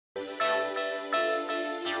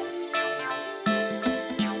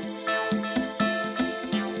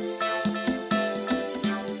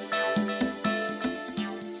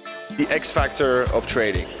the X factor of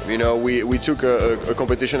trading. You know, we took a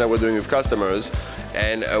competition that we're doing with customers,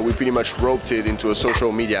 and we pretty much roped it into a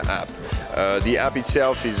social media app. The app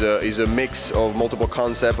itself is a mix of multiple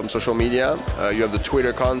concepts from social media. You have the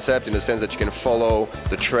Twitter concept in the sense that you can follow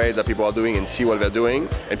the trades that people are doing and see what they're doing,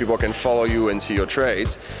 and people can follow you and see your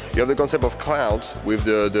trades. You have the concept of cloud with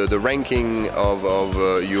the ranking of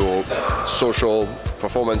your social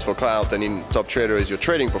performance for cloud, and in Top Trader is your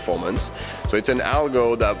trading performance. So it's an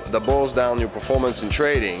algo that boils down your performance in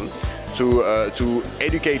trading to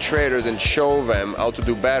educate traders and show them how to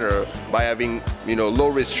do better by having, you know, low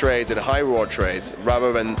risk trades and high reward trades,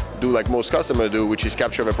 rather than do like most customers do, which is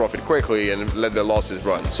capture their profit quickly and let their losses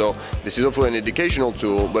run. So this is hopefully an educational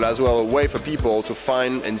tool, but as well a way for people to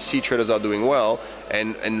find and see traders are doing well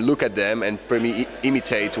and look at them and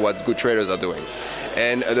imitate what good traders are doing.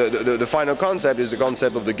 And the final concept is the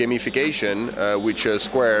concept of the gamification, which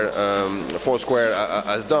Foursquare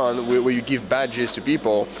has done, where you give badges to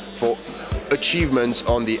people for achievements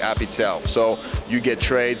on the app itself. So you get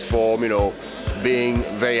trades for, you know, being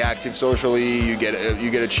very active socially. You get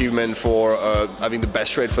achievement for having the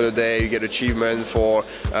best trade for the day. You get achievement for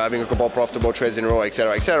having a couple of profitable trades in a row,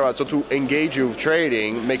 etc., etc. So to engage you with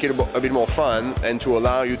trading, make it a bit more fun, and to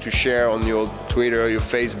allow you to share on your Twitter, your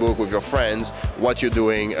Facebook, with your friends what you're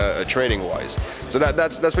doing trading-wise. So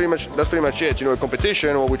that's pretty much it. You know, a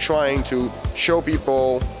competition where we're trying to show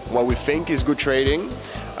people what we think is good trading.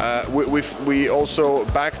 We also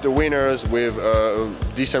back the winners with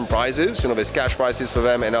decent prizes. You know, there's cash prizes for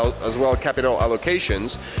them, and as well capital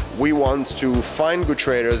allocations. We want to find good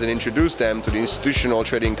traders and introduce them to the institutional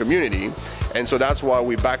trading community, and so that's why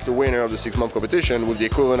we back the winner of the 6-month competition with the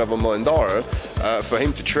equivalent of $1 million for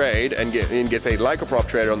him to trade and get paid like a prop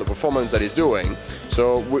trader on the performance that he's doing.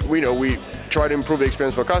 So we try to improve the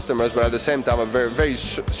experience for customers, but at the same time a very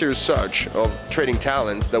serious search of trading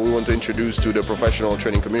talent that we want to introduce to the professional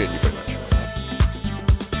trading community pretty much.